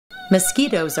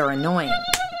Mosquitoes are annoying.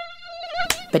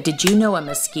 But did you know a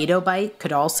mosquito bite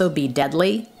could also be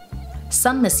deadly?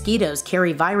 Some mosquitoes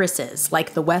carry viruses,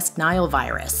 like the West Nile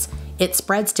virus. It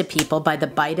spreads to people by the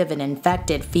bite of an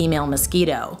infected female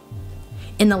mosquito.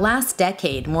 In the last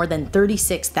decade, more than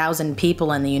 36,000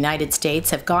 people in the United States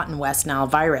have gotten West Nile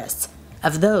virus.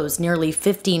 Of those, nearly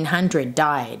 1,500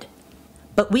 died.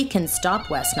 But we can stop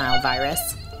West Nile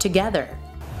virus together.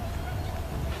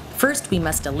 First, we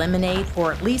must eliminate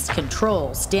or at least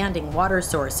control standing water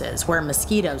sources where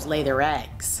mosquitoes lay their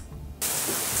eggs.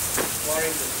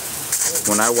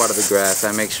 When I water the grass,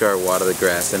 I make sure I water the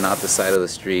grass and not the side of the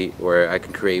street where I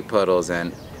can create puddles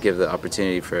and give the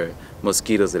opportunity for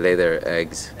mosquitoes to lay their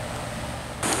eggs.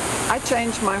 I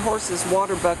change my horses'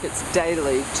 water buckets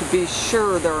daily to be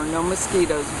sure there are no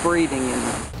mosquitoes breeding in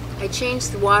them. I change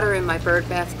the water in my bird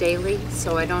bath daily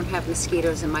so I don't have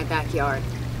mosquitoes in my backyard.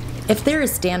 If there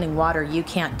is standing water you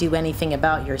can't do anything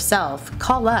about yourself,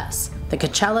 call us, the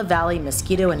Coachella Valley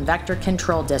Mosquito and Vector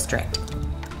Control District.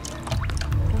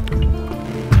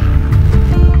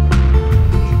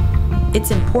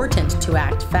 It's important to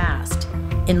act fast.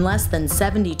 In less than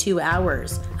 72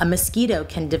 hours, a mosquito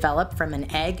can develop from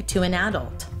an egg to an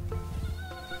adult.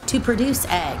 To produce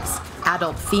eggs,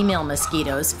 adult female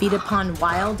mosquitoes feed upon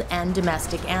wild and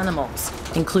domestic animals,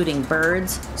 including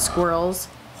birds, squirrels,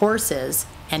 horses,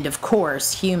 and of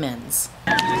course, humans.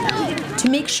 To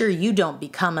make sure you don't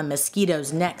become a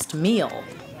mosquito's next meal,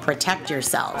 protect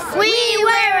yourself. We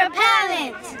wear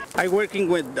repellent! I'm working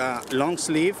with long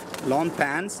sleeve, long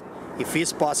pants. If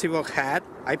it's possible, hat.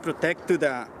 I protect to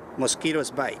the mosquitoes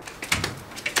bite.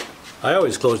 I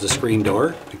always close the screen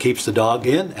door. It keeps the dog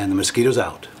in and the mosquitoes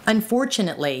out.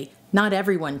 Unfortunately, not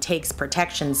everyone takes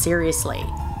protection seriously.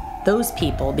 Those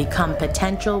people become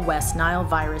potential West Nile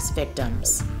virus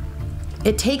victims.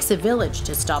 It takes a village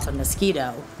to stop a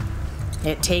mosquito.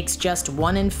 It takes just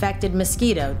one infected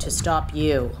mosquito to stop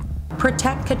you.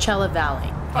 Protect Coachella Valley.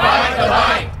 Fight the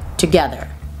bite! Together.